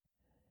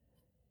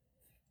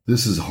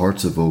This is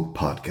Hearts of Oak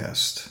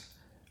Podcast.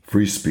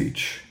 Free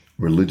speech,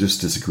 religious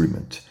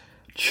disagreement,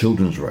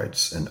 children's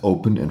rights, and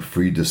open and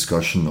free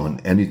discussion on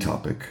any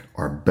topic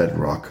are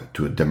bedrock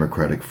to a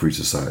democratic free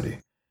society,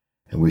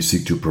 and we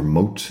seek to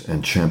promote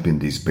and champion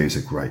these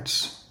basic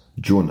rights.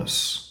 Join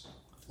us.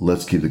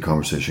 Let's keep the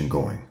conversation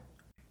going.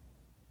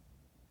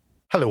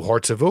 Hello,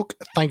 Hearts of Oak.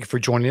 Thank you for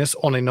joining us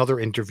on another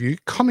interview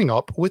coming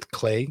up with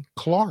Clay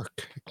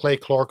Clark. Clay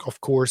Clark,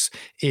 of course,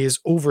 is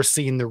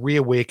overseeing the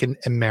Reawaken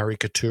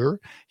America tour.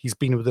 He's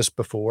been with us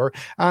before.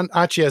 And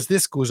actually, as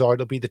this goes out,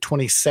 it'll be the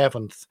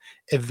 27th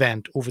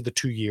event over the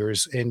 2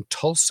 years in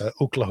Tulsa,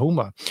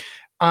 Oklahoma.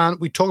 And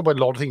we talk about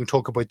a lot of things. We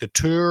talk about the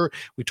tour,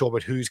 we talk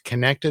about who's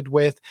connected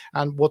with,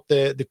 and what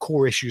the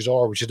core issues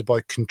are, which is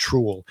about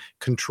control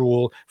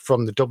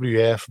from the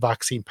WF,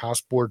 vaccine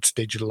passports,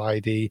 digital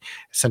ID,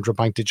 central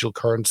bank digital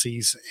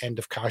currencies, end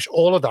of cash,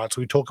 all of that.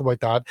 So we talk about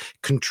that.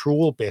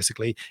 Control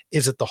basically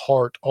is at the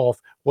heart of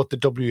what the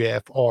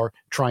WF are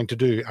trying to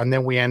do. And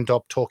then we end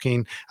up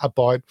talking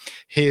about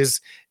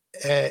his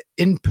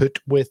input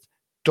with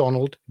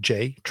Donald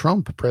J.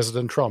 Trump,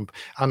 President Trump,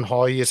 and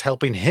how he is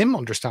helping him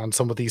understand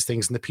some of these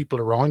things and the people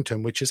around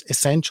him, which is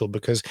essential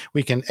because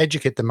we can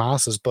educate the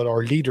masses, but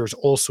our leaders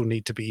also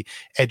need to be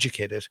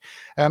educated.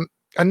 And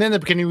then in the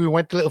beginning, we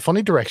went a little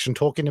funny direction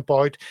talking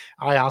about,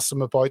 I asked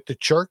him about the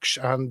church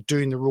and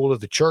doing the role of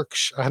the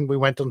church, and we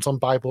went on some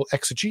Bible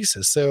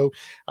exegesis. So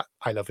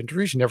I love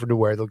interviews. You never know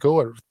where they'll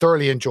go. I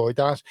thoroughly enjoyed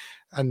that.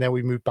 And then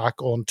we moved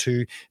back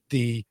onto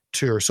the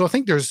tour. So I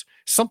think there's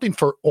something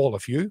for all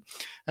of you.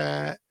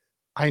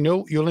 I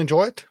know you'll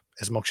enjoy it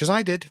as much as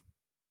I did.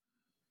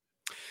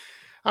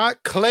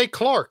 Clay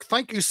Clark,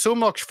 thank you so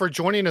much for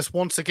joining us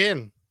once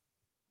again.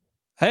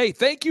 Hey,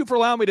 thank you for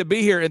allowing me to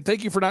be here, and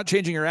thank you for not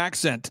changing your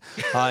accent.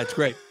 It's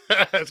great.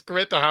 It's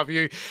great to have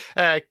you.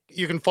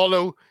 You can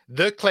follow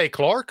the Clay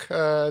Clark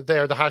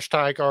there, the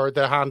hashtag or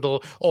the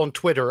handle on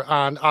Twitter,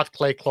 and at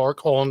Clay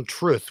Clark on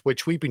Truth,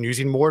 which we've been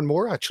using more and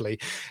more actually,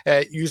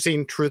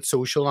 using Truth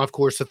Social, and of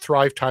course the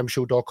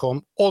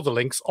thrivetimeshow.com. All the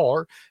links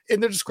are in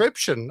the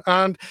description.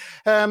 And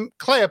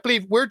Clay, I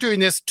believe we're doing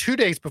this 2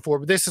 days before,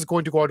 but this is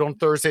going to go out on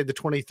Thursday the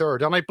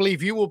 23rd, and I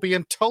believe you will be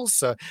in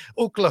Tulsa,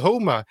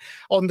 Oklahoma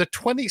on the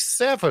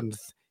 27th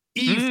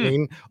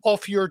evening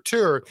of your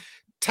tour.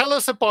 Tell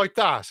us about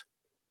that.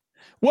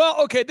 Well,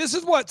 okay, this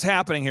is what's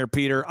happening here,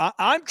 Peter.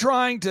 I'm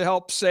trying to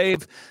help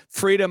save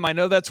freedom. I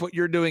know that's what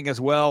you're doing as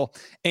well.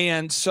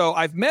 And so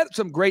I've met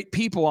some great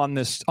people on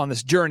this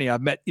journey.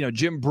 I've met,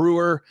 Jim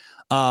Brewer,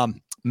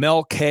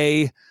 Mel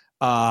K,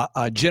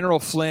 General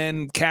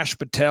Flynn, Kash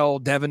Patel,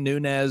 Devin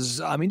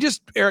Nunes. I mean,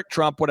 just Eric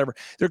Trump, whatever.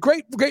 They're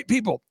great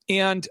people.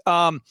 And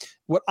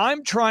what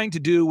I'm trying to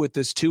do with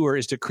this tour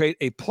is to create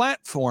a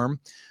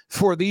platform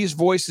for these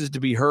voices to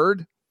be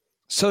heard,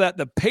 so that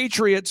the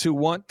patriots who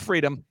want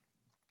freedom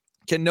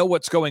can know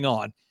what's going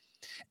on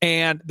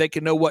and they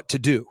can know what to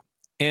do.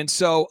 And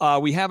so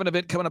we have an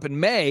event coming up in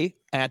May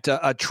at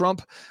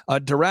Trump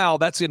Doral.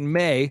 That's in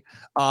May.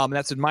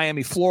 That's in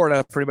Miami,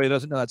 Florida. For anybody who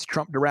doesn't know, that's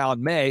Trump Doral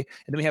in May.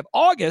 And then we have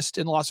August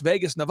in Las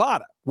Vegas,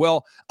 Nevada.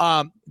 Well,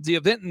 the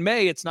event in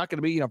May, it's not going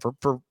to be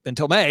for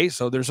until May.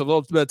 So there's a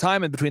little bit of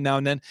time in between now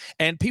and then.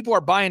 And people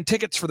are buying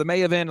tickets for the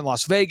May event in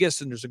Las Vegas,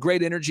 and there's a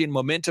great energy and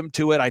momentum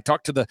to it. I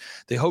talked to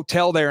the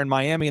hotel there in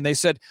Miami, and they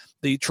said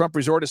the Trump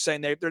Resort is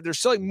saying they're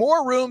selling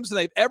more rooms than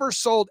they've ever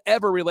sold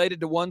related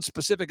to one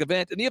specific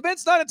event. And the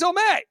event's not until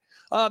May.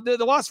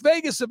 The Las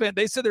Vegas event,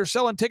 they said they're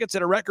selling tickets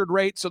at a record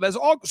rate. So there's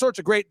all sorts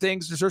of great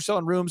things. They're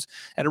selling rooms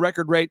at a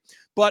record rate.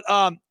 But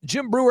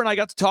Jim Brewer and I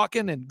got to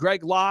talking, and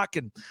Greg Locke,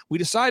 and we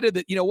decided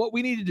that, what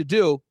we needed to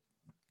do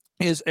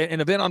is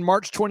an event on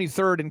March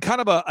 23rd and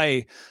kind of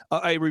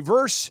a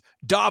reverse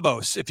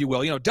Davos, if you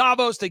will.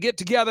 Davos, they get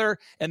together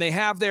and they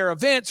have their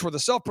events where the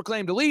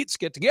self-proclaimed elites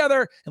get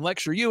together and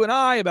lecture you and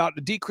I about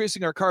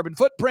decreasing our carbon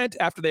footprint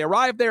after they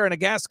arrive there in a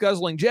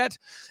gas-guzzling jet.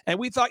 And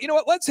we thought,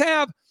 let's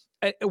have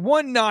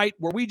one night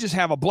where we just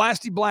have a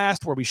blasty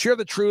blast, where we share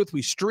the truth,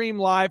 we stream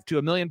live to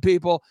 1 million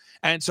people.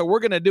 And so we're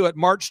going to do it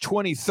March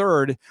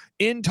 23rd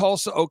in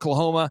Tulsa,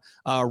 Oklahoma.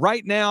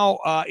 Right now,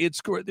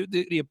 it's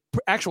the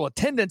actual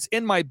attendance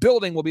in my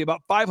building will be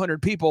about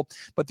 500 people,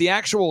 but the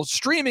actual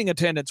streaming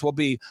attendance will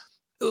be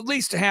at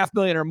least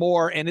 500,000 or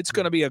more, and it's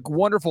going to be a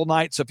wonderful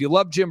night. So if you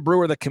love Jim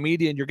Brewer, the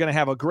comedian, you're going to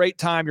have a great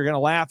time. You're going to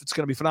laugh. It's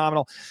going to be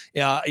phenomenal.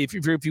 If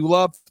you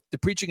love the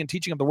preaching and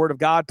teaching of the Word of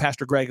God,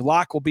 Pastor Greg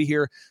Locke will be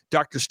here,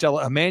 Dr.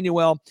 Stella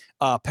Emanuel,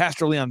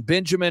 Pastor Leon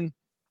Benjamin.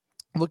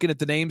 Looking at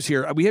the names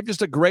here, we have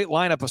just a great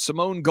lineup of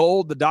Simone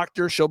Gold, the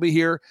doctor. She'll be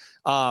here.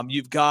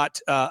 You've got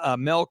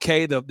Mel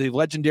K, the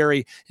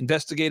legendary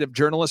investigative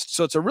journalist.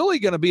 So it's really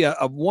going to be a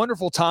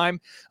wonderful time,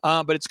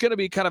 but it's going to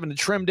be kind of in a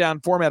trimmed down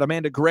format.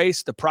 Amanda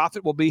Grace, the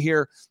prophet, will be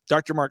here.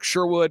 Dr. Mark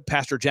Sherwood,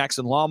 Pastor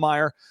Jackson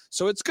Lawmeyer.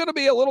 So it's going to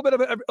be a little bit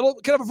of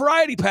a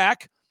variety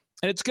pack.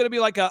 And it's going to be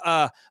like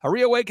a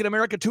Reawaken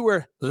America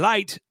Tour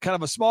light, kind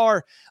of a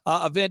smaller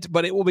event,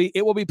 but it will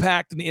be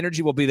packed and the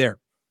energy will be there.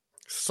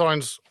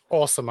 Sounds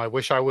awesome. I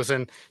wish I was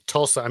in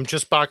Tulsa. I'm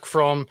just back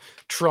from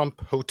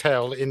Trump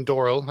Hotel in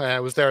Doral.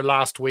 I was there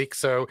last week,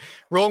 so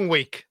wrong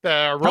week.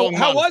 Wrong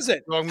How month. was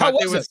it? Wrong How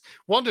month. was it?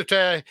 Wondered,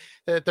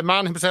 the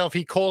man himself,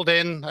 he called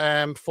in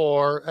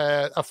for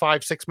a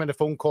 5-6 minute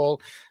phone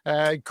call.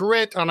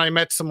 Great, and I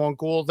met someone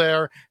goal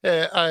there.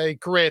 A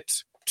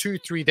great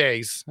 2-3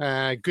 days.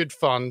 Good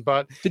fun.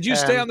 But did you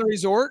stay on the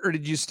resort or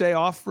did you stay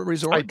off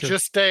resort? I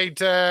just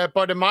stayed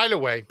about a mile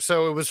away,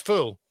 so it was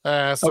full.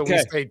 We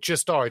stayed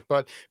just out,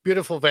 but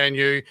beautiful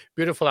venue,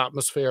 beautiful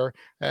atmosphere,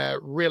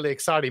 really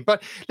exciting.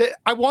 But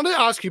I want to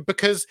ask you,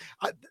 because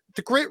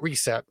the Great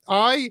Reset,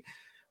 I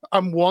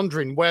am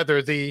wondering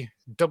whether the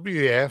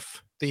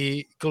WF,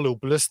 the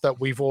globalists that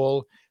we've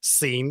all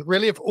seen,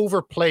 really have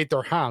overplayed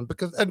their hand,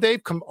 and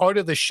they've come out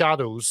of the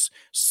shadows,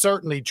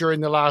 certainly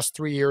during the last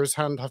 3 years,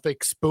 and have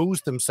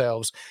exposed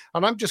themselves.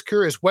 And I'm just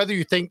curious whether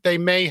you think they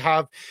may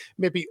have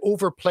maybe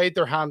overplayed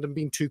their hand and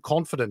been too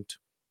confident.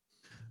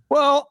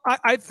 Well,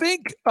 I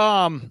think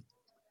I'm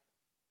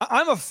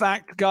a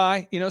fact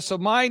guy, so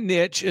my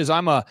niche is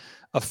I'm a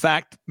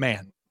fact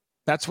man.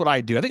 That's what I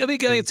do. I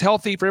think it's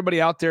healthy for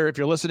everybody out there. If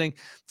you're listening,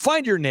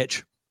 find your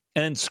niche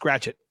and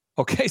scratch it.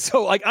 Okay.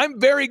 So I'm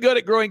very good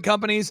at growing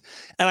companies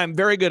and I'm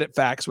very good at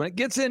facts. When it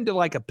gets into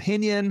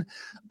opinion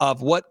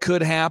of what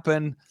could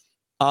happen,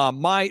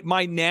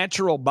 my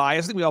natural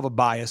bias, I think we all have a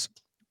bias.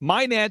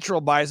 My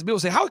natural bias, people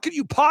say, how could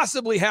you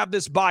possibly have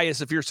this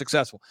bias if you're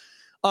successful?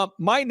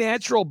 My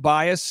natural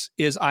bias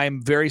is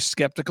I'm very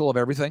skeptical of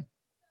everything.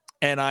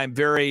 And I'm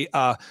very,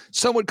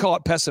 some would call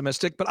it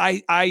pessimistic, but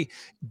I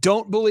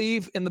don't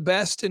believe in the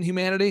best in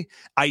humanity.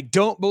 I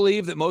don't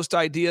believe that most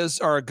ideas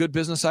are a good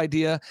business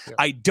idea. Yeah.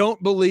 I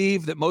don't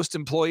believe that most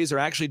employees are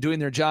actually doing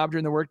their job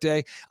during the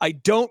workday. I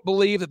don't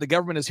believe that the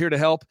government is here to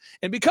help.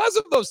 And because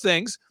of those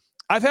things,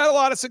 I've had a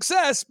lot of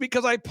success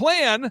because I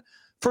plan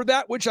for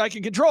that which I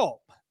can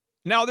control.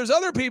 Now, there's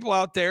other people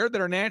out there that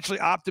are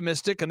naturally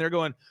optimistic and they're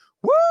going,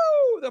 woo,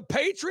 the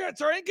Patriots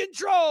are in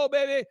control,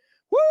 baby.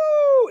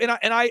 Woo!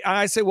 And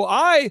I say, well,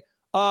 I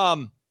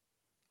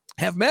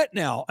have met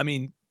now. I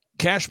mean,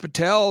 Kash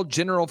Patel,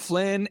 General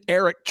Flynn,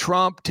 Eric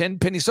Trump,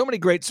 Tenpenny, so many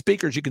great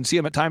speakers. You can see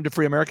them at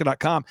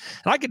timetofreeamerica.com.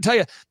 And I can tell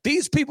you,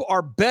 these people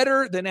are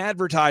better than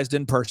advertised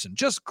in person.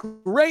 Just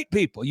great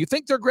people. You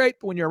think they're great,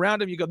 but when you're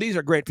around them, you go, these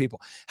are great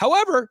people.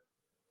 However,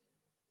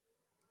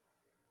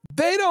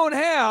 they don't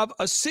have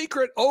a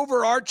secret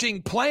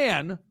overarching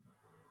plan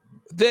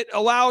that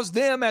allows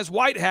them as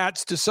white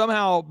hats to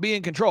somehow be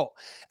in control.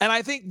 And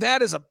I think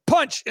that is a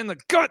punch in the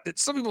gut that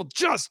some people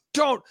just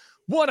don't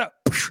want to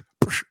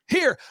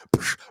hear.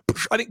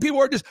 I think people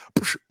are just,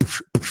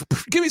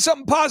 give me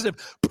something positive,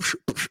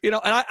 and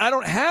I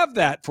don't have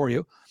that for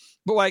you.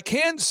 But what I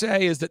can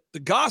say is that the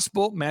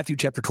gospel, Matthew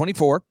chapter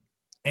 24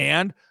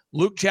 and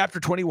Luke chapter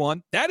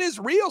 21, that is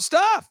real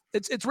stuff.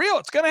 It's real.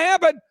 It's going to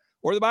happen.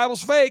 Or the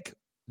Bible's fake.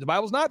 The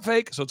Bible's not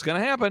fake, so it's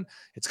going to happen.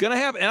 It's going to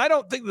happen. And I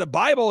don't think the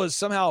Bible is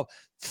somehow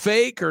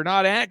fake or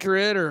not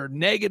accurate or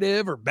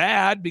negative or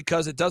bad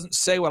because it doesn't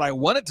say what I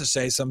want it to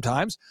say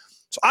sometimes.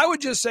 So I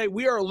would just say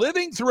we are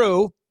living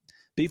through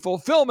the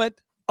fulfillment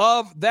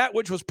of that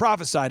which was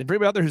prophesied. And for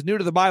anybody out there who's new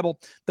to the Bible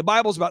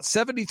is about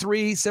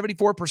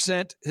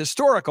 74%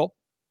 historical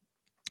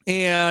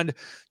and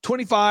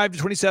 25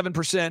 to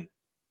 27%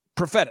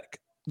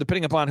 prophetic,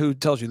 depending upon who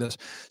tells you this.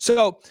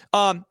 So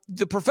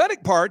the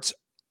prophetic parts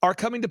are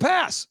coming to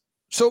pass.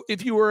 So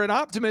if you were an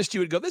optimist,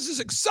 you would go, this is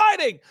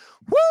exciting.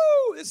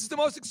 Woo! This is the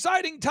most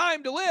exciting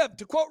time to live,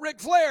 to quote Ric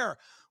Flair.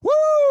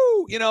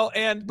 Woo! For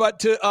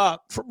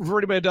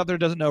anybody out there who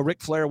doesn't know,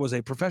 Ric Flair was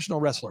a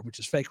professional wrestler, which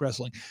is fake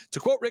wrestling. To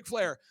quote Ric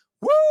Flair,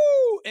 woo!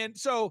 And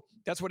so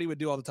that's what he would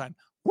do all the time.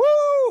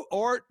 Woo!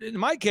 Or in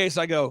my case,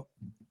 I go,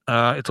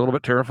 it's a little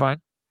bit terrifying.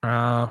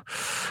 A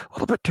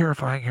little bit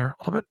terrifying here.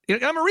 A little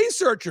bit. I'm a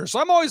researcher, so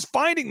I'm always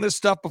finding this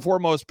stuff before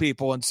most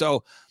people. And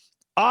so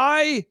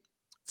I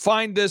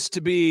find this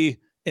to be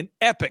an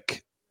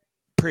epic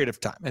period of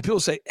time. And people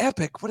say,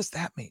 epic, what does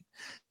that mean?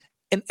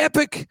 An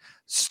epic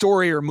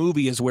story or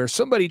movie is where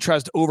somebody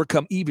tries to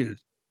overcome evil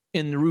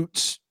en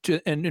route to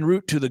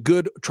the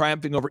good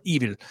triumphing over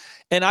evil.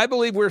 And I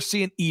believe we're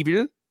seeing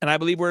evil, and I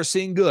believe we're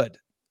seeing good.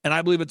 And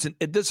I believe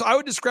so I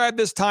would describe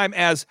this time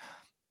as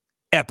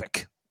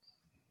epic.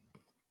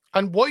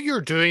 And what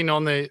you're doing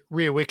on the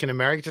Reawaken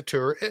America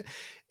tour,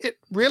 it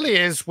really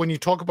is, when you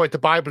talk about the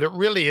Bible, it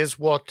really is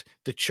what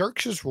the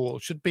church's role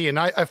should be. And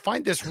I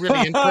find this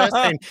really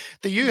interesting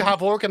that you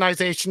have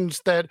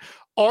organizations that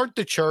aren't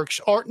the church,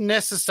 aren't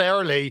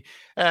necessarily,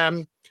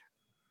 their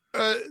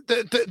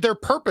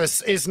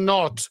purpose is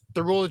not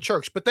the role of the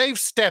church, but they've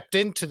stepped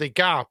into the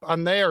gap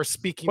and they are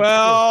speaking.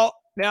 Well,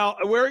 now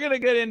we're going to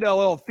get into a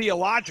little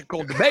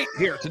theological debate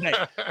here today.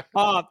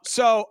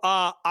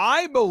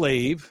 I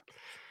believe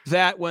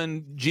that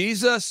when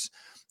Jesus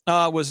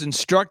was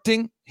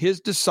instructing his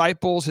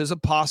disciples, his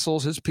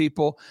apostles, his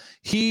people,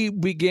 he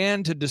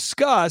began to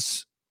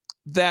discuss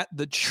that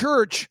the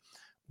church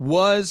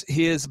was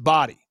his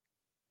body.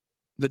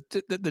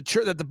 The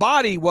church, that the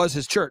body was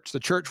his church. The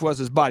church was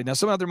his body. Now,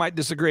 some other might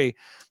disagree,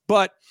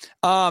 but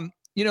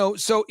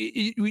So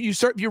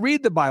you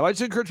read the Bible. I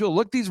just encourage people to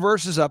look these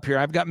verses up here.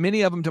 I've got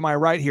many of them to my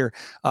right here.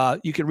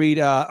 You can read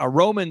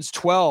Romans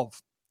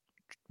 12,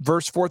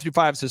 verse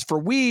 4-5 says, "For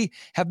we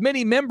have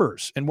many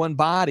members in one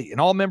body, and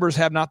all members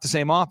have not the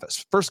same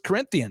office." 1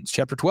 Corinthians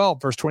chapter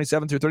 12, verse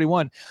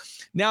 27-31.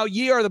 "Now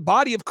ye are the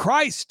body of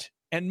Christ,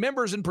 and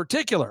members in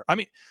particular." I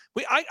mean,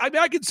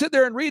 I could sit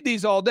there and read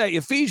these all day.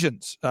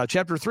 Ephesians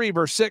chapter 3,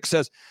 verse 6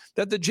 says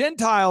that the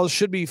Gentiles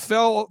should be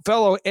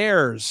fellow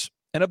heirs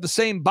and of the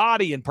same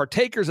body and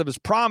partakers of his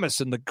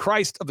promise in the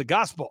Christ of the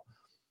gospel.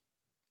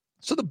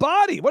 So the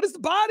body, what is the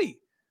body?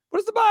 What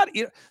is the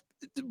body?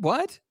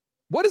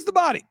 What is the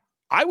body?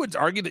 I would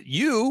argue that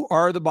you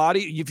are the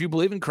body. If you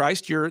believe in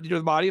Christ, you're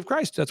the body of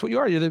Christ. That's what you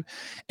are.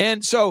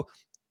 And so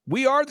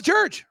we are the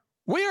church.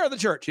 We are the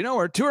church,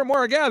 where two or more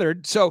are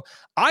gathered. So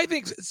I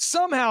think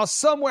somehow,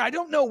 somewhere, I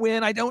don't know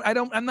when, I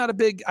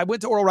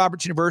went to Oral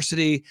Roberts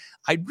University.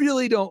 I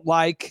really don't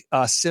like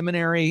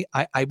seminary.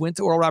 I went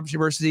to Oral Roberts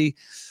University.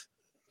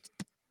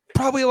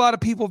 Probably a lot of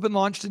people have been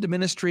launched into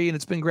ministry, and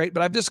it's been great.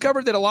 But I've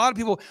discovered that a lot of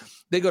people,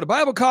 they go to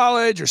Bible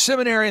college or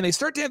seminary, and they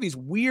start to have these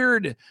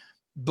weird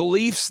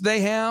beliefs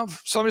they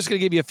have. So I'm just going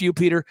to give you a few,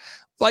 Peter.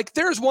 Like,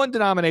 there's one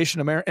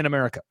denomination in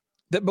America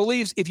that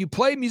believes if you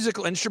play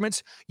musical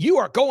instruments, you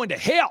are going to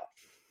hell.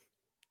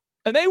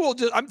 And they will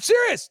I'm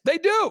serious. They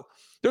do.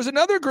 There's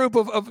another group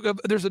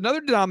there's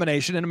another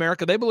denomination in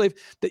America. They believe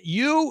that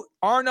you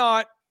are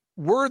not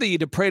worthy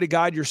to pray to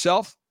God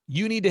yourself.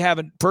 You need to have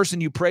a person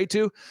you pray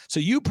to.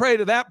 So you pray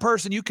to that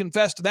person, you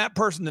confess to that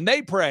person, then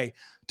they pray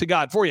to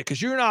God for you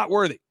because you're not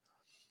worthy.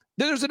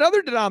 There's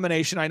another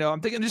denomination I know,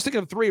 I'm just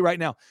thinking of three right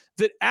now,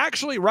 that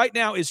actually right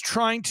now is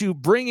trying to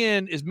bring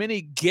in as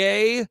many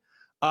gay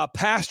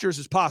pastors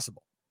as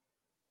possible.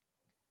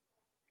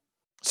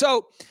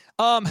 So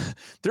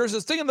there's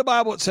this thing in the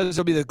Bible that says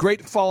there'll be the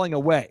great falling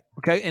away,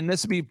 okay? And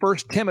this would be 1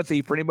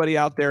 Timothy for anybody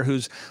out there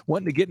who's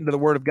wanting to get into the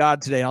Word of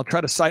God today. And I'll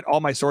try to cite all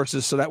my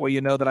sources so that way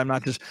you know that I'm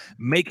not just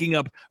making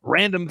up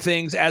random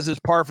things as is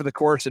par for the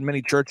course in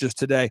many churches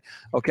today,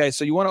 okay?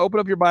 So you want to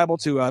open up your Bible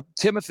to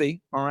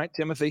Timothy, all right,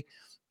 Timothy.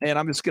 And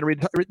I'm just going to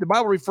read. The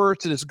Bible refers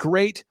to this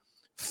great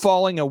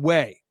falling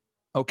away,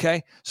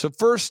 okay? So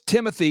 1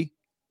 Timothy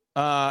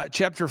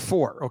chapter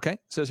 4, okay? It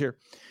says here,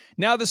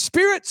 "Now the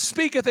Spirit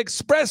speaketh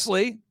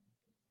expressly,"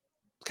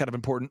 kind of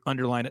important,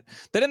 underline it,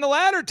 "that in the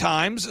latter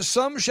times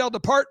some shall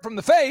depart from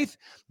the faith,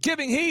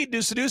 giving heed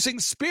to seducing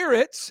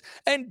spirits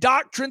and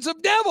doctrines of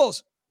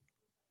devils."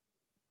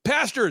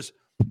 Pastors.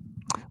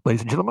 Ladies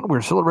and gentlemen,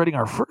 we're celebrating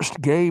our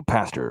first gay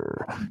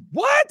pastor.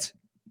 What?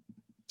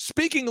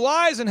 Speaking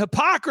lies and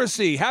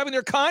hypocrisy, having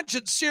their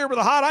conscience seared with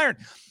a hot iron.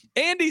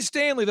 Andy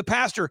Stanley, the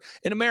pastor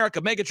in America,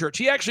 megachurch,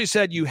 he actually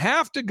said you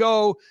have to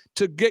go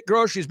to get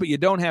groceries, but you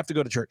don't have to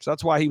go to church.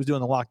 That's why he was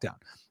doing the lockdown.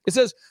 It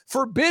says,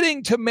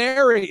 "Forbidding to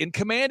marry and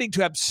commanding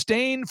to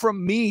abstain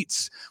from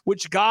meats,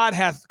 which God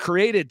hath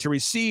created to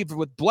receive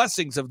with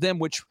blessings of them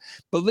which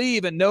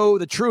believe and know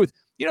the truth."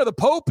 The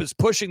Pope is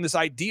pushing this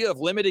idea of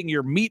limiting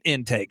your meat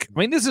intake. I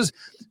mean, this is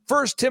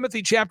 1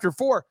 Timothy chapter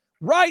 4,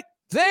 right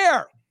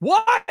there.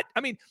 What?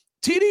 I mean,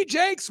 T.D.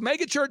 Jakes,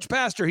 megachurch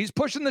pastor, he's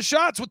pushing the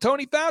shots with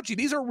Tony Fauci.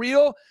 These are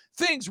real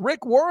things.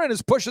 Rick Warren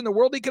is pushing the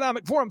World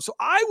Economic Forum. So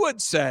I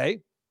would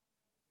say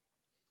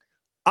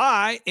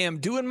I am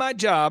doing my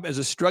job as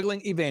a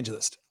struggling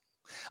evangelist.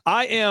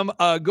 I am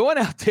going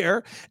out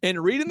there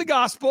and reading the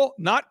gospel,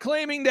 not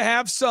claiming to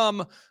have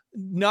some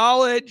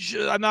knowledge.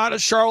 I'm not a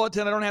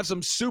charlatan. I don't have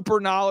some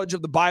super knowledge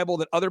of the Bible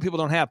that other people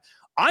don't have.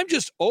 I'm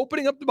just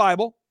opening up the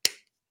Bible,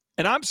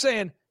 and I'm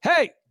saying,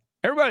 hey,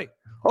 everybody,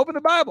 open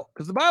the Bible,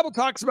 because the Bible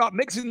talks about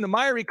mixing the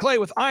miry clay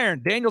with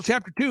iron. Daniel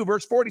chapter 2,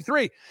 verse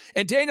 43.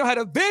 And Daniel had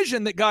a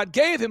vision that God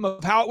gave him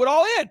of how it would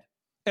all end.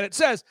 And it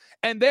says,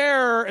 "And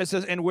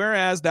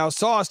whereas thou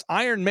sawest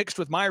iron mixed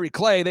with miry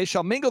clay, they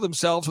shall mingle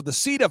themselves with the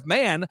seed of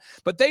man,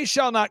 but they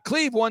shall not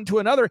cleave one to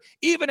another,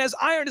 even as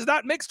iron is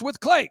not mixed with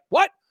clay."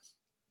 What?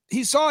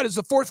 He saw it as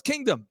the fourth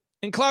kingdom.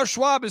 And Klaus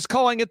Schwab is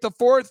calling it the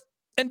fourth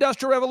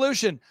industrial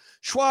revolution.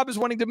 Schwab is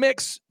wanting to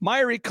mix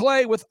miry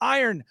clay with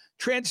iron,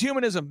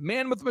 transhumanism,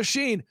 man with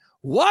machine.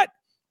 What?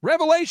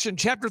 Revelation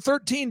chapter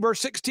 13, verse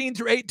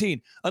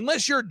 16-18.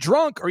 Unless you're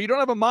drunk or you don't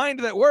have a mind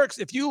that works,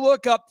 if you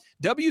look up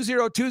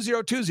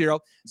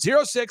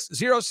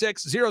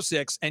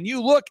W02020-060606 and you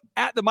look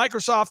at the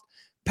Microsoft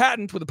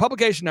patent with the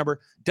publication number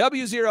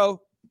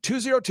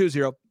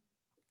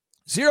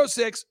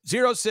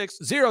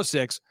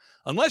W02020-060606,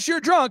 unless you're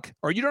drunk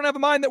or you don't have a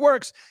mind that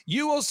works,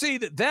 you will see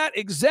that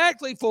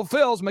exactly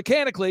fulfills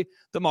mechanically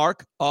the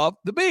mark of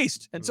the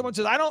beast. And someone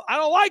says, I don't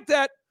like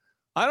that.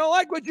 I don't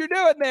like what you're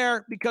doing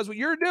there, because what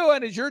you're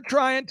doing is you're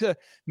trying to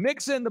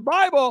mix in the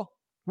Bible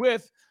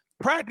with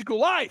practical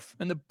life.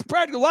 And the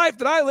practical life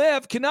that I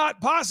live cannot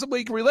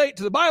possibly relate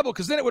to the Bible,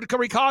 because then it would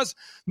cause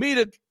me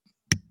to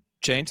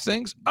change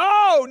things.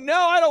 Oh,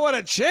 no, I don't want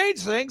to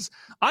change things.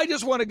 I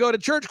just want to go to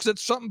church because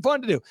it's something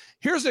fun to do.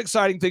 Here's an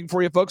exciting thing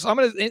for you, folks. I'm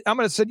going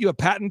to send you a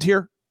patent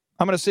here.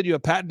 I'm going to send you a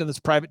patent in this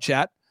private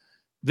chat.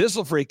 This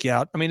will freak you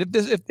out. I mean, if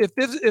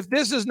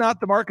this is not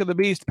the mark of the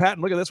beast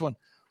patent, look at this one.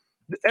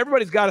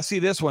 everybody's got to see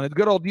this one. It's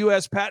good old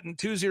U.S. patent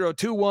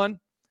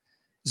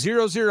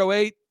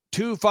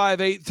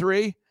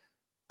 2021-008-2583.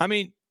 I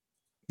mean,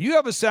 you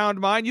have a sound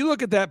mind. You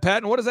look at that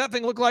patent. What does that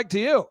thing look like to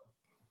you?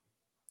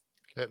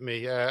 Let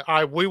me,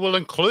 we will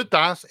include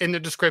that in the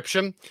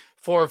description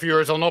for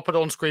viewers. I'll not put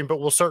it on screen, but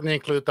we'll certainly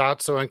include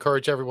that. So I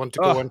encourage everyone to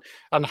go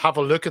and have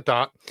a look at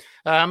that.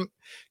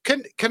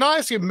 Can I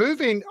ask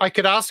you, I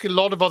could ask you a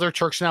lot of other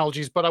church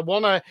analogies, but I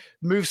want to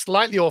move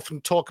slightly off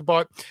and talk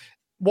about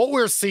what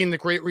we're seeing. The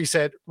Great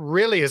Reset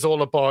really is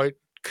all about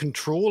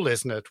control,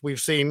 isn't it? We've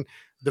seen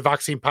the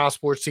vaccine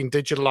passports, seen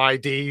digital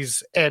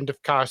IDs, end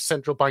of cash,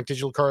 central bank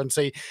digital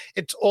currency.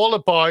 It's all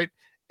about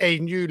a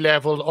new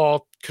level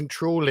of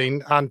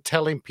controlling and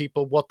telling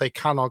people what they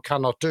can or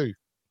cannot do.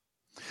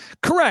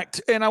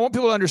 Correct. And I want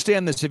people to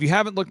understand this. If you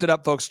haven't looked it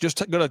up, folks,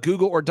 just go to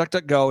Google or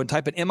DuckDuckGo and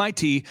type in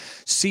MIT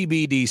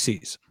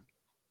CBDCs.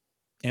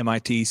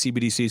 MIT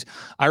CBDCs.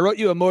 I wrote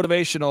you a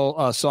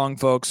motivational song,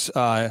 folks,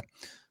 but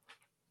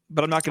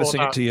I'm not going to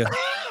sing it to you.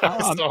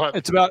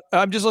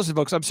 I'm just listening,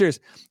 folks. I'm serious.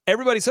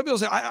 Some people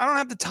say, I don't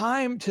have the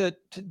time to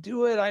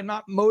do it. I'm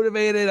not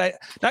motivated.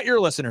 Not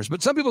your listeners,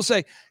 but some people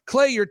say,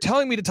 Clay, you're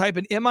telling me to type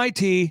in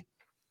MIT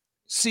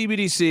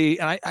CBDC.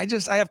 And I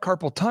have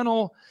carpal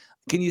tunnel.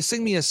 Can you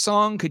sing me a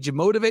song? Could you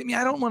motivate me?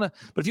 I don't want to,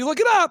 but if you look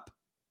it up,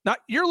 not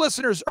your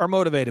listeners are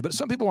motivated, but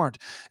some people aren't.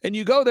 And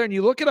you go there and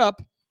you look it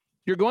up,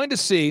 you're going to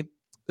see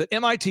that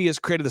MIT has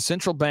created the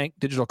central bank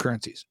digital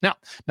currencies. Now,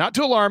 not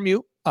to alarm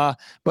you,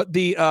 but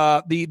the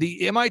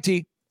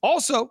MIT,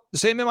 also the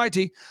same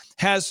MIT,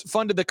 has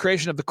funded the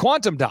creation of the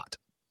quantum dot.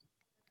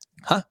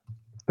 The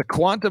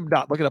quantum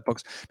dot. Look it up,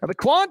 folks. Now, the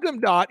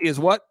quantum dot is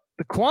what?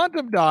 The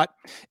quantum dot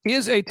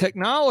is a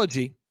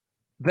technology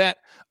that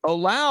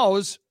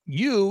allows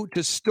you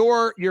to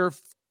store your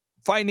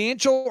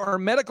financial or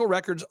medical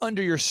records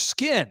under your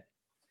skin.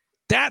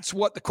 That's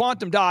what the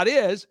quantum dot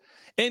is.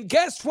 And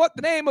guess what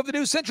the name of the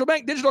new central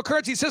bank digital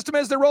currency system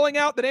is they're rolling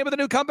out? The name of the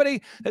new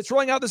company that's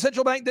rolling out the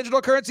central bank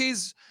digital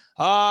currencies?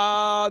 Their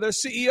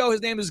CEO,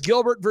 his name is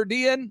Gilbert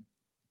Verdian.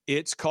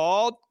 It's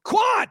called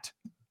Quant.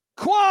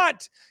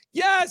 Quant.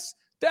 Yes,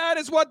 that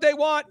is what they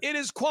want. It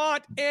is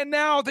Quant. And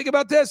now think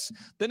about this.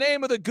 The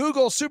name of the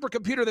Google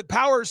supercomputer that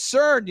powers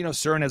CERN. You know,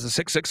 CERN has a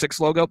 666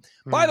 logo.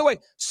 By the way,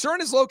 CERN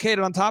is located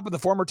on top of the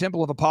former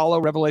Temple of Apollo,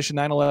 Revelation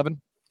 9:11.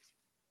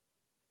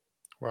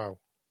 Wow.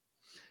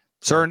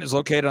 CERN is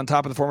located on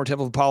top of the former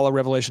Temple of Apollo,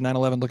 Revelation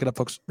 9:11. Look it up,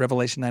 folks.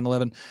 Revelation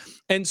 9:11.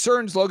 And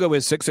CERN's logo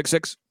is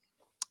 666.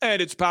 And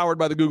it's powered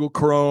by the Google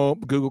Chrome.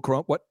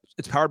 What?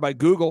 It's powered by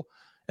Google.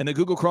 And the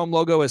Google Chrome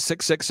logo is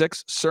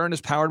 666. CERN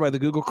is powered by the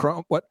Google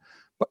Chrome. What?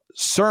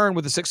 CERN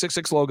with the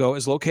 666 logo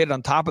is located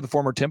on top of the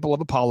former Temple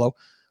of Apollo,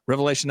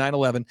 Revelation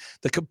 9:11.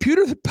 The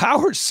computer that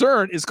powers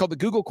CERN is called the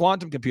Google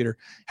Quantum Computer,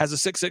 has a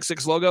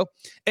 666 logo.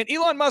 And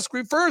Elon Musk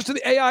refers to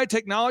the AI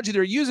technology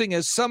they're using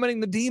as summoning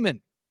the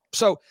demon.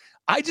 So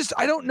I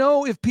don't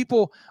know if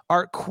people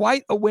are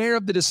quite aware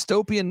of the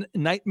dystopian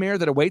nightmare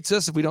that awaits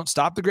us if we don't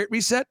stop the Great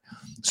Reset.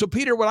 So,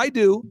 Peter, what I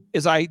do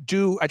is I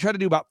try to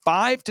do about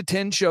 5 to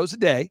 10 shows a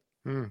day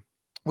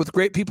with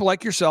great people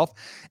like yourself,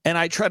 and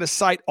I try to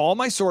cite all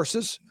my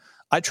sources.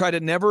 I try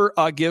to never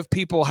give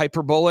people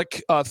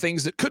hyperbolic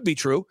things that could be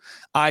true.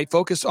 I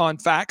focus on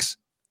facts,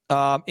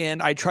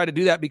 and I try to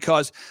do that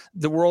because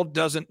the world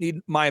doesn't need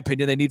my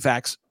opinion. They need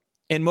facts.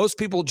 And most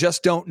people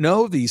just don't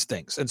know these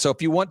things. And so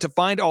if you want to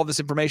find all this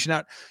information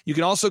out, you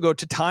can also go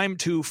to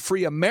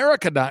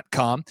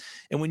time2freeamerica.com.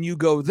 And when you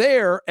go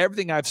there,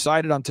 everything I've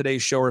cited on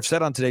today's show or have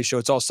said on today's show,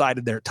 it's all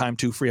cited there at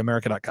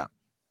time2freeamerica.com.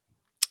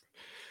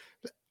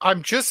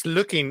 I'm just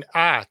looking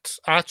at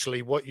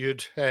actually what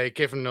you'd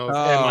given of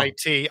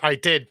MIT. I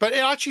did, but it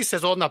actually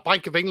says on that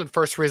Bank of England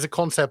first raised a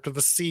concept of a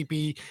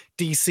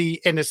CBDC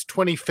in its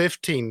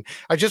 2015.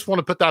 I just want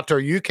to put that to our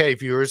UK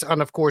viewers.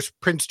 And of course,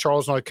 Prince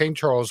Charles, now King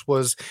Charles,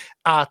 was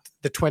at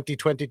the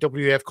 2020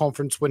 WEF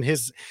conference when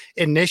his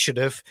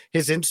initiative,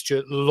 his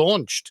institute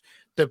launched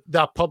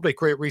that public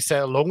Great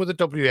Reset along with the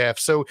WF.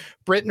 So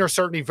Britain are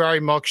certainly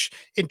very much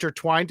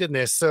intertwined in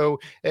this. So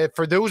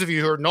for those of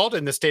you who are not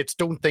in the States,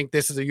 don't think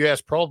this is a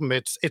US problem.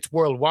 It's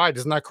worldwide.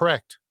 Isn't that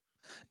correct?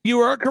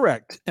 You are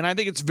correct. And I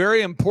think it's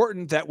very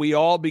important that we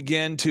all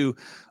begin to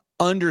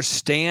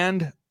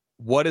understand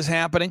what is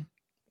happening.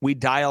 We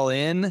dial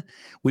in.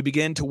 We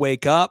begin to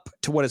wake up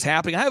to what is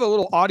happening. I have a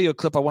little audio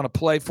clip I want to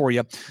play for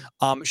you.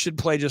 It should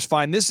play just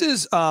fine. This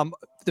is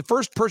the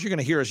first person you're going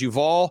to hear is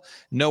Yuval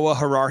Noah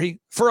Harari.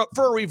 For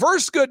a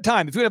reverse good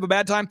time, if you have a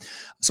bad time,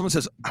 someone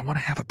says, I want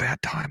to have a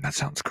bad time. That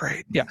sounds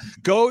great. Yeah.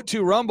 Go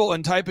to Rumble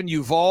and type in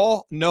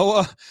Yuval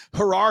Noah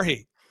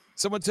Harari.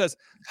 Someone says,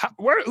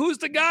 who's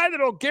the guy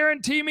that'll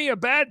guarantee me a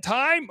bad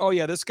time? Oh,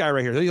 yeah, this guy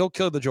right here. He'll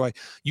kill the joy.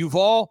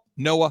 Yuval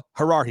Noah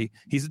Harari.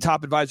 He's the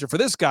top advisor for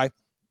this guy,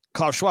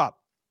 Klaus Schwab.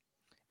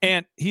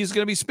 And he's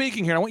going to be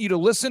speaking here. I want you to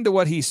listen to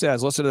what he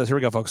says. Listen to this. Here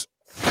we go, folks.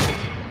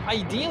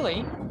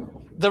 Ideally,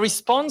 the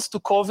response to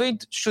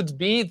COVID should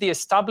be the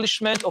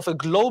establishment of a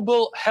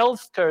global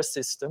healthcare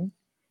system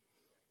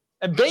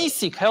a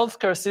basic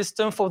healthcare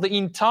system for the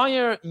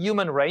entire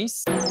human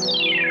race.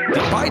 The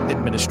Biden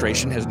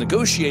administration has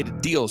negotiated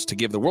deals to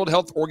give the World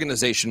Health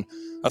Organization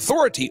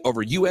authority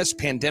over U.S.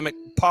 pandemic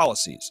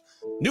policies.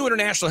 New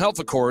international health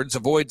accords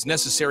avoids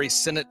necessary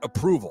Senate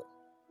approval.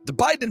 The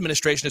Biden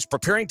administration is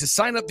preparing to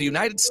sign up the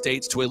United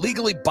States to a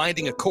legally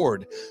binding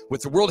accord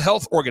with the World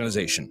Health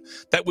Organization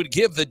that would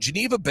give the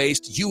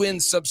Geneva-based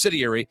UN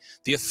subsidiary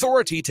the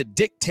authority to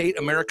dictate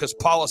America's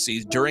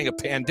policies during a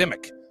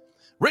pandemic.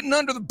 Written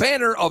under the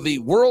banner of the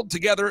World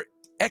Together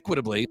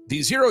Equitably,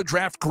 the Zero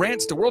Draft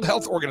grants the World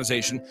Health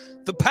Organization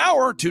the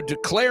power to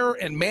declare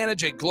and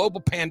manage a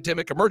global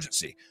pandemic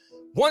emergency.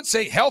 Once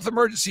a health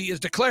emergency is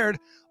declared,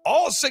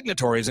 all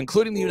signatories,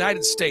 including the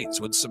United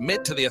States, would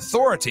submit to the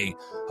authority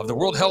of the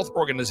World Health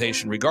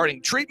Organization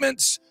regarding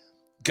treatments,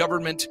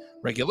 government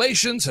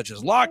regulations such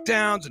as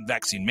lockdowns and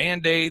vaccine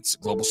mandates,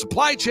 global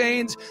supply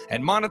chains,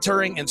 and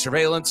monitoring and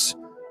surveillance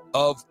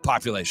of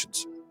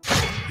populations.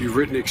 You've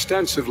written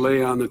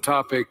extensively on the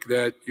topic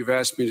that you've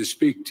asked me to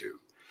speak to,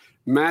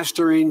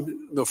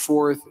 mastering the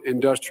fourth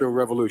industrial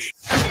revolution.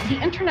 The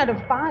Internet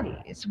of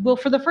Bodies will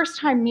for the first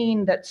time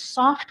mean that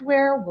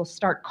software will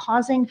start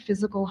causing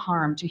physical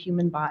harm to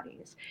human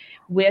bodies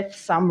with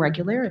some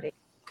regularity.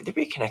 Could there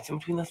be a connection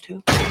between those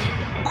two?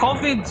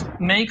 COVID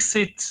makes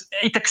it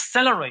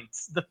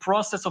accelerates the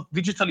process of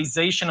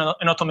digitalization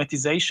and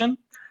automatization.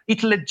 It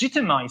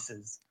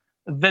legitimizes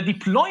the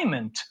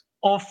deployment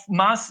of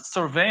mass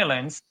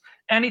surveillance,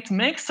 and it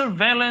makes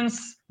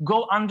surveillance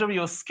go under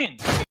your skin.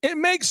 It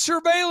makes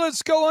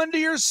surveillance go under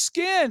your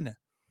skin.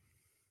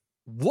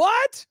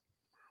 What?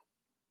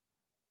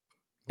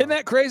 Isn't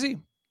that crazy?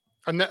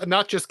 And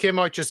that just came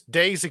out just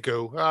days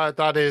ago.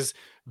 That is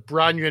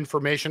brand new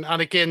information. And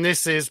again,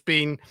 this is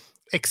being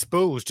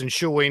exposed and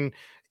showing,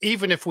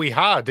 even if we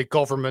had a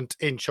government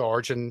in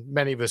charge, and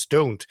many of us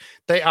don't,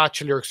 they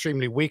actually are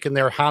extremely weak, and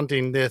they're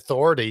handing the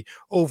authority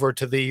over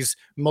to these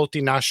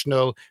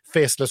multinational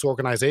faceless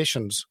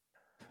organizations.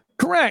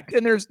 Correct.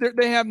 And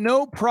they have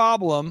no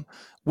problem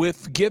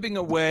with giving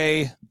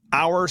away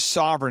our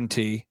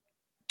sovereignty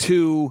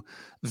to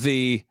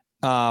the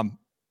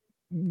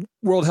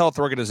World Health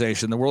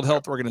Organization, the World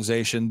Health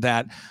Organization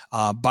that,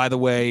 by the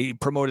way,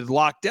 promoted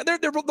lockdown.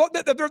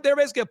 They're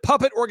basically a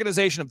puppet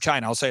organization of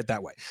China. I'll say it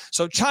that way.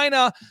 So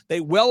China,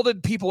 they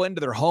welded people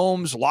into their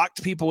homes,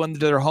 locked people into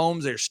their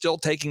homes. They're still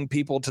taking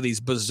people to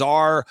these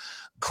bizarre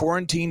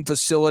quarantine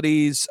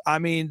facilities. I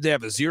mean, they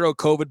have a zero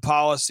COVID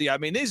policy. I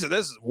mean, this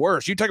is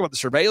worse. You talk about the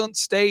surveillance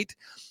state.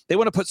 They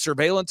want to put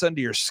surveillance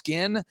under your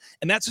skin,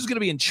 and that's who's going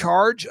to be in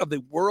charge of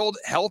the World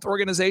Health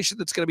Organization.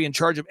 That's going to be in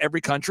charge of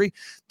every country.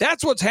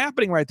 That's what's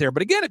happening right there.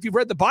 But again, if you've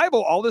read the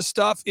Bible, all this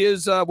stuff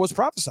was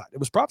prophesied. It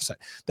was prophesied.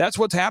 That's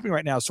what's happening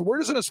right now. So we're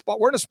just in a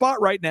spot. We're in a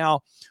spot right now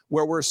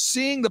where we're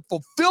seeing the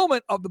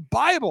fulfillment of the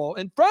Bible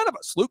in front of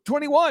us. Luke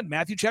 21,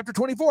 Matthew chapter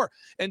 24,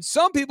 and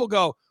some people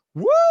go,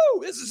 "Woo!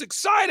 This is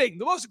exciting.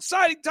 The most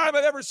exciting time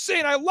I've ever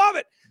seen. I love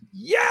it.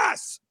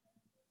 Yes."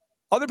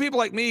 Other people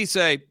like me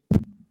say,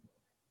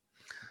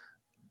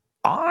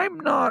 I'm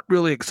not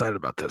really excited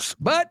about this,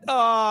 but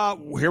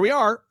here we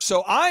are.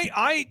 So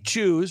I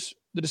choose,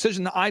 the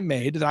decision that I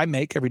made, that I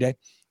make every day,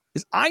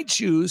 is I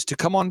choose to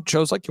come on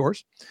shows like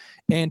yours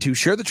and to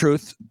share the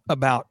truth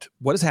about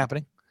what is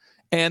happening.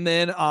 And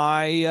then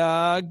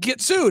I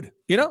get sued,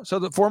 So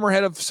the former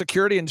head of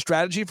security and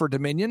strategy for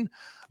Dominion,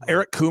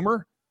 Eric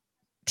Coomer,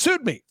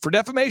 sued me for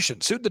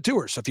defamation, sued the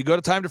tour. So if you go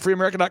to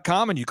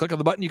timetofreeamerica.com and you click on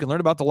the button, you can learn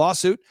about the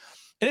lawsuit.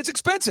 And it's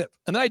expensive.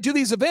 And then I do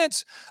these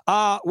events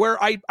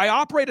where I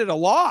operate at a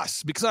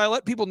loss because I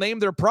let people name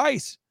their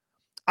price.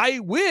 I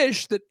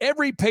wish that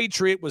every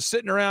patriot was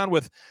sitting around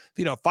with,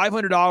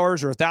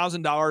 $500 or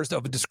 $1,000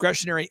 of a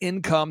discretionary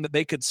income that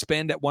they could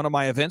spend at one of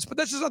my events, but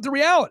that's just not the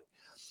reality.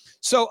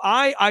 So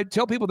I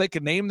tell people they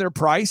can name their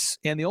price,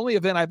 and the only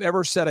event I've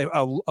ever set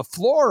a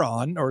floor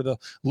on, or the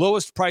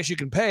lowest price you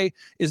can pay,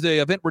 is the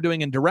event we're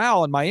doing in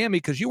Doral in Miami,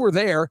 because you were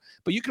there,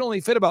 but you can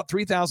only fit about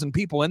 3,000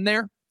 people in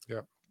there. Yeah.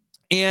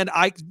 And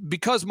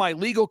because my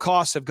legal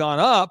costs have gone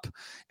up,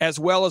 as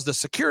well as the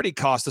security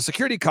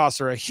costs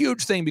are a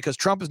huge thing because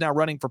Trump is now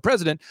running for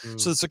president.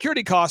 So the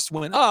security costs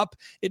went up.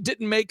 It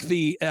didn't make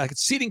the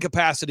seating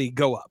capacity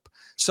go up.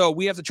 So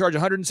we have to charge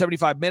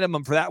 $175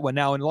 minimum for that one.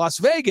 Now in Las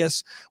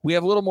Vegas, we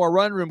have a little more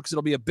run room because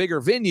it'll be a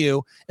bigger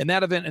venue. And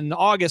that event in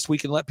August, we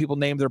can let people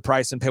name their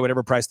price and pay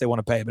whatever price they want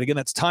to pay. But again,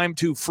 that's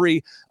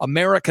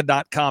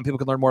timetofreeamerica.com. People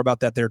can learn more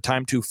about that there.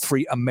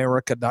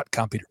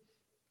 timetofreeamerica.com, Peter.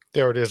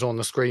 There it is on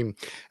the screen.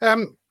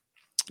 The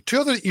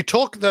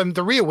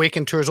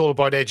Reawaken Tour is all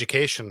about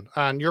education,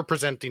 and you're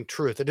presenting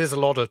truth. It is a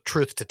lot of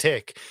truth to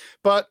take.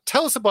 But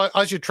tell us about,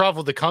 as you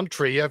travel the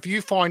country, have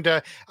you found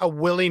a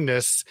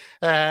willingness,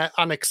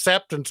 an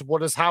acceptance of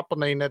what is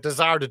happening, a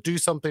desire to do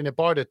something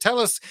about it? Tell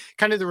us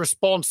kind of the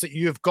response that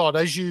you've got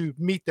as you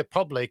meet the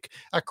public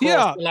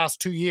across the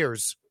last 2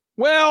 years.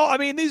 Well, I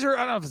mean, I don't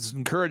know if it's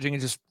encouraging,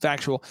 it's just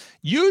factual.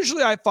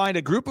 Usually I find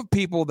a group of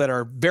people that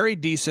are very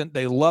decent.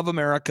 They love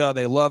America.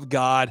 They love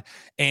God.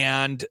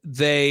 And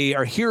they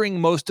are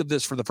hearing most of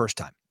this for the first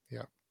time.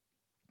 Yeah.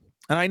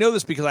 And I know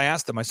this because I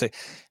asked them, I say,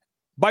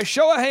 By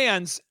show of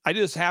hands, I do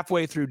this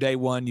halfway through day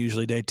one,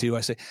 usually day two.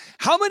 I say,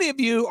 how many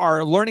of you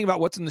are learning about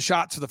what's in the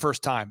shots for the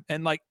first time?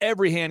 And like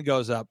every hand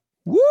goes up.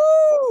 Woo!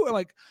 I'm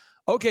like,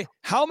 okay,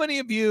 how many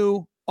of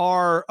you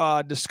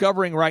are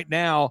discovering right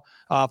now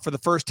for the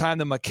first time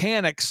the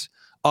mechanics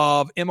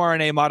of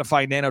mRNA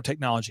modified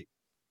nanotechnology?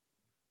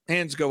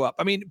 Hands go up.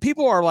 I mean,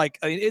 people are like,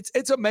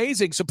 it's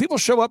amazing. So people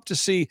show up to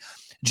see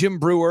Jim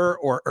Brewer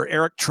or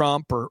Eric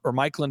Trump or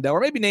Mike Lindell,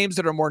 or maybe names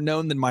that are more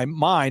known than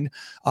mine.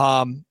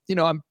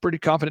 I'm pretty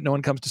confident no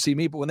one comes to see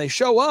me, but when they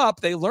show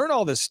up, they learn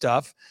all this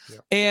stuff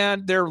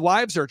and their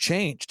lives are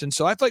changed. And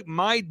so I feel like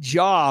my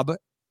job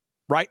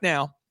right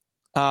now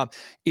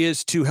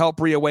is to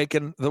help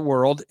reawaken the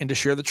world and to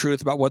share the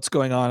truth about what's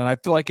going on. And I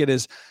feel like it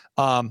is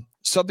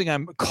something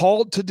I'm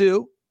called to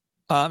do.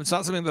 It's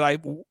not something that I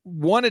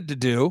wanted to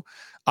do.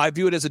 I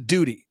view it as a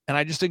duty. And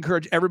I just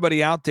encourage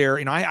everybody out there.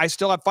 I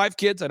still have 5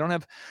 kids. Still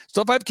have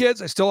 5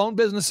 kids. I still own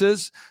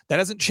businesses. That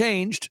hasn't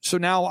changed. So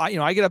now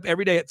I get up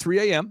every day at 3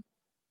 a.m.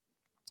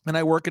 and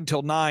I work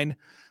until 9.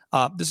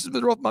 This is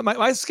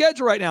my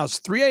schedule right now is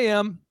 3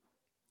 a.m.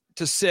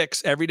 to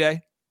 6 every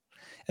day.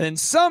 And then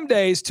some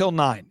days till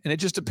 9. And it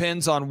just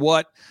depends on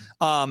what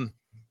the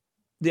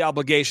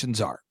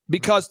obligations are.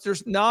 Because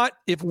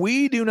if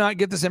we do not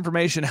get this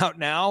information out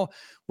now,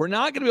 we're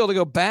not going to be able to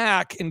go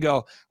back and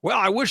go, well,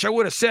 I wish I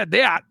would have said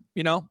that,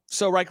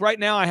 So right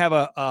now I have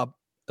a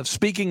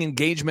speaking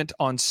engagement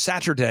on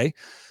Saturday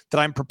that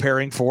I'm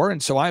preparing for.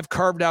 And so I've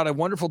carved out a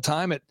wonderful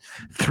time at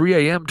 3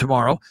 a.m.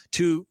 tomorrow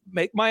to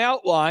make my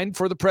outline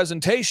for the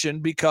presentation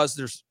because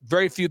there's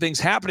very few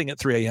things happening at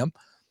 3 a.m.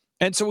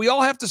 And so we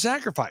all have to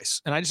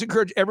sacrifice. And I just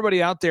encourage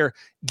everybody out there,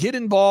 get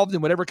involved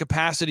in whatever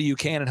capacity you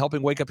can in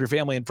helping wake up your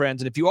family and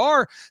friends. And if you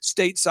are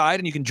stateside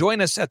and you can join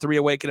us at the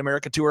Reawaken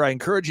America Tour, I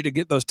encourage you to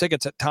get those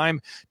tickets at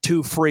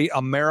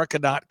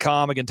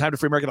timetofreeamerica.com. Again,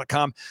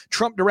 timetofreeamerica.com.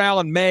 Trump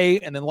Doral in May,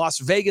 and then Las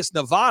Vegas,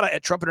 Nevada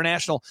at Trump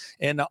International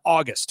in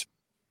August.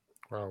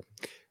 Wow.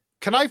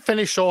 Can I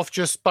finish off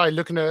just by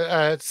looking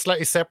at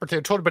slightly separately?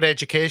 I talked about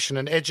education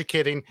and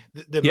educating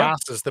the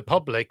masses, the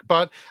public.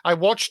 But I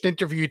watched an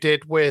interview you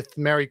did with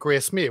Mary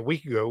Grace Mee a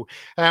week ago,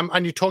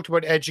 and you talked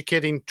about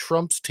educating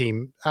Trump's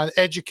team and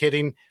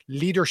educating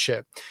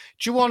leadership.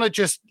 Do you want to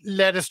just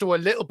let us know a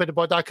little bit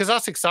about that? Because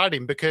that's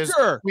exciting, because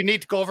we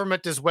need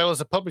government as well as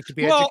the public to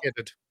be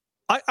educated.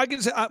 I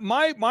can say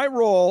my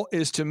role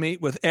is to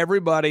meet with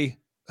everybody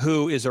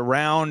who is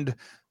around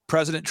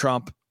President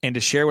Trump and to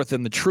share with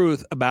them the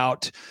truth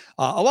about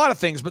a lot of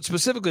things, but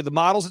specifically the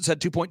models that said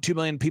 2.2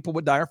 million people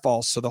would die are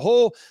false. So the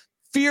whole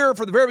fear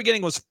from the very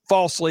beginning was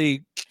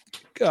falsely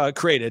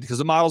created because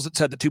the models that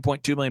said that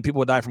 2.2 million people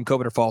would die from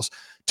COVID are false.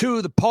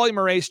 2, the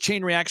polymerase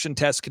chain reaction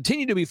tests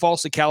continue to be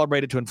falsely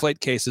calibrated to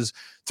inflate cases.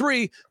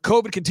 3,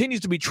 COVID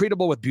continues to be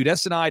treatable with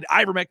budesonide,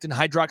 ivermectin,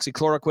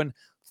 hydroxychloroquine.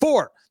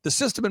 4, the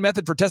system and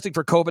method for testing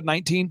for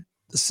COVID-19.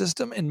 The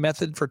system and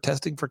method for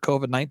testing for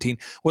COVID-19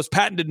 was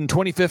patented in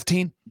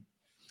 2015.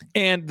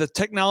 And the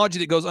technology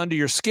that goes under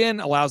your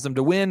skin allows them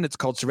to win. It's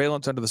called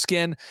surveillance under the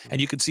skin.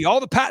 And you can see all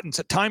the patents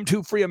at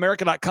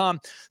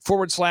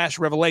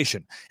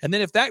timetofreeamerica.com/revelation. And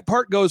then if that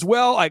part goes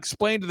well, I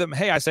explain to them,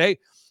 hey,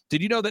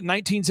 did you know that in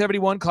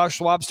 1971, Klaus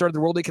Schwab started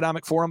the World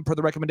Economic Forum per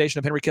the recommendation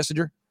of Henry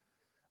Kissinger?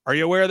 Are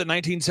you aware that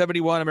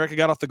 1971, America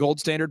got off the gold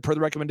standard per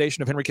the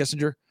recommendation of Henry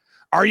Kissinger?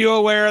 Are you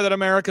aware that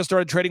America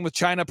started trading with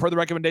China per the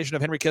recommendation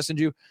of Henry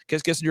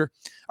Kissinger?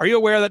 Are you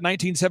aware that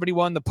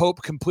 1971, the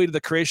Pope completed the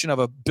creation of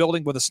a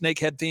building with a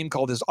snakehead theme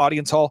called his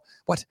audience hall?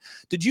 What?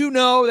 Did you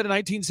know that in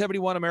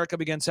 1971, America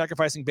began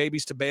sacrificing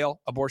babies to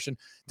Baal, abortion?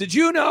 Did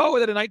you know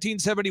that in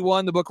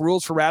 1971, the book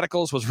Rules for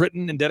Radicals was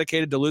written and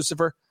dedicated to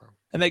Lucifer?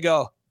 And they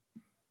go,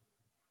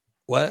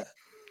 what?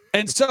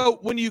 And so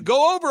when you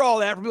go over all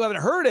that, for people who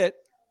haven't heard it,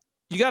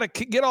 you got to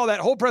get all that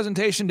whole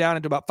presentation down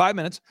into about 5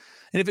 minutes.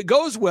 And if it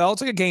goes well,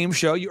 it's like a game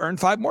show. You earn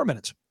 5 more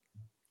minutes,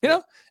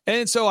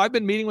 And so I've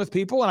been meeting with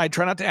people, and I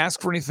try not to ask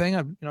for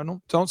anything.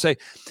 Don't say,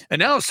 and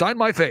now sign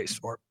my face,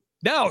 or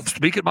now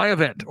speak at my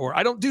event, or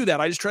I don't do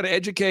that. I just try to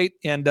educate,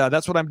 and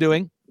that's what I'm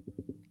doing.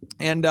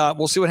 And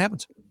we'll see what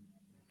happens.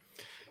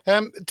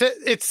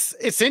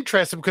 It's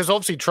interesting because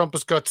obviously Trump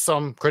has got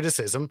some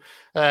criticism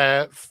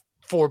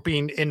for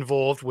being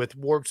involved with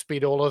warp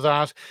speed, all of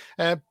that,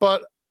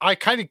 but I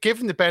kind of give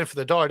him the benefit of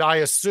the doubt. I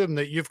assume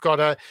that you've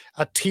got a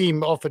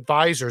team of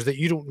advisors that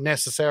you don't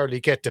necessarily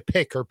get to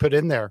pick or put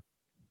in there.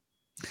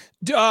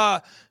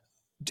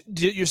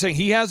 You're saying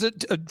he has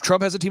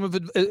Trump has a team of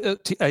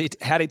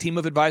had a team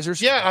of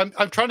advisors? Yeah,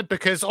 I'm trying to,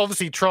 because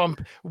obviously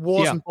Trump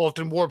was involved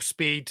in warp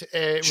speed.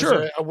 It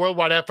was a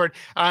worldwide effort,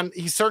 and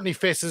he certainly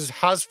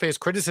has faced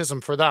criticism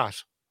for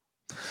that.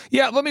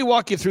 Yeah, let me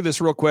walk you through this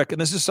real quick.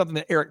 And this is something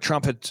that Eric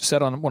Trump had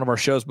said on one of our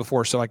shows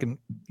before, so you can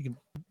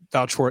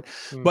vouch for it.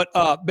 But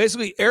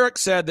basically, Eric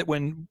said that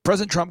when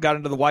President Trump got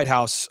into the White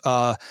House,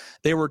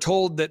 they were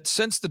told that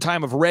since the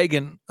time of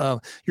Reagan,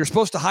 you're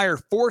supposed to hire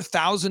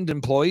 4,000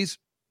 employees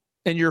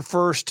in your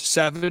first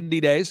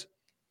 70 days.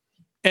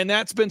 And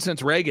that's been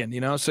since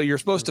Reagan, So you're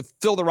supposed to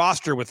fill the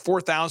roster with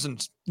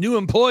 4,000 new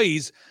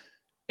employees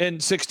in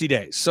 60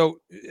 days.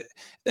 So,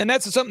 and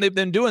that's something they've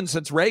been doing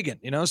since Reagan,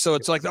 so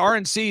it's like the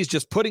RNC is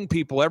just putting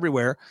people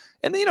everywhere.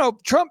 And,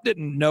 Trump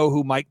didn't know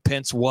who Mike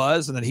Pence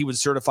was and that he would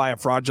certify a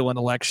fraudulent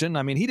election.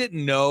 I mean, he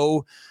didn't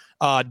know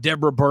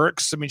Deborah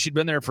Birx. I mean, she'd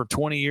been there for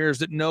 20 years,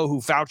 didn't know who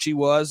Fauci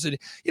was. And,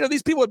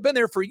 these people had been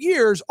there for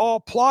years,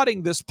 all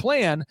plotting this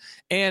plan.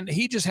 And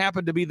he just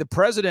happened to be the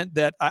president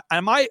that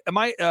I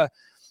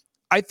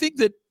think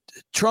that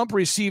Trump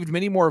received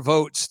many more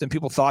votes than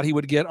people thought he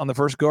would get on the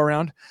first go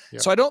around. Yeah.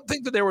 So I don't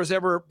think that I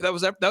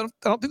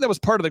don't think that was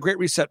part of the Great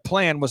Reset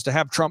plan, was to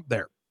have Trump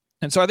there.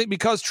 And so I think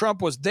because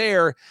Trump was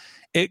there,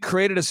 it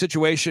created a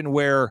situation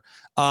where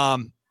they're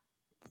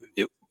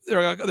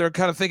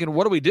kind of thinking,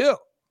 what do we do?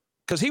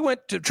 Because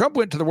Trump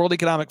went to the World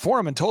Economic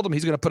Forum and told them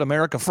he's going to put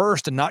America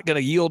first and not going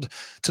to yield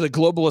to the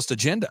globalist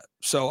agenda.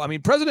 So, I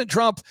mean, President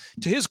Trump,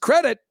 to his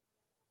credit,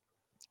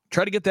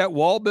 tried to get that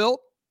wall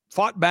built,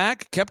 fought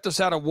back, kept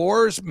us out of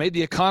wars, made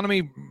the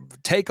economy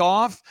take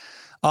off,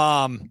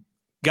 got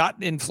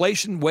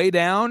inflation way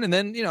down. And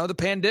then, the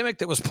pandemic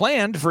that was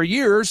planned for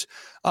years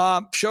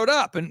showed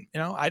up. And,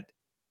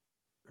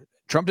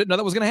 Trump didn't know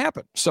that was going to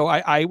happen. So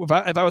if I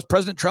was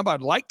President Trump,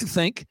 I'd like to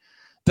think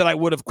that I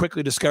would have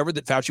quickly discovered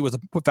that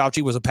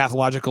Fauci was a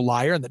pathological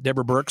liar and that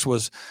Deborah Birx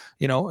was,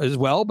 as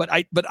well. But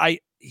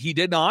he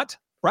did not,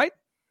 right?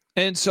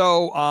 And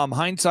so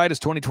hindsight is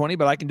 20/20,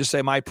 but I can just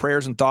say my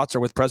prayers and thoughts are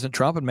with President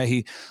Trump, and may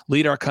he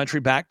lead our country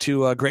back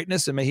to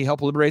greatness, and may he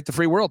help liberate the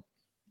free world.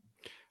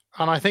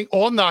 And I think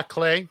on that,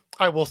 Clay,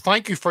 I will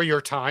thank you for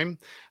your time.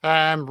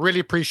 Really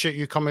appreciate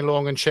you coming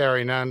along and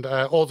sharing, and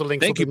all the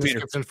links will be in the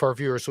description for our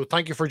viewers. So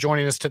thank you for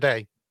joining us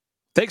today.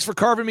 Thanks for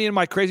carving me in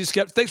my crazy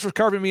schedule. Thanks for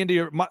carving me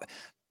into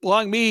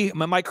allowing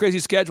my crazy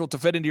schedule to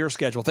fit into your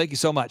schedule. Thank you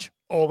so much.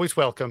 Always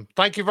welcome.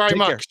 Thank you very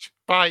much.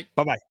 Bye.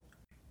 Bye-bye.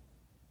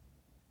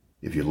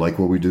 If you like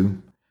what we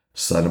do,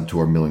 sign up to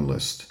our mailing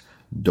list,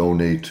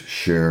 donate,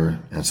 share,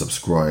 and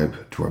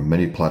subscribe to our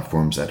many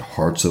platforms at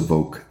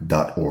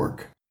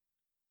heartsofoak.org.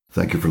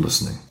 Thank you for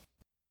listening.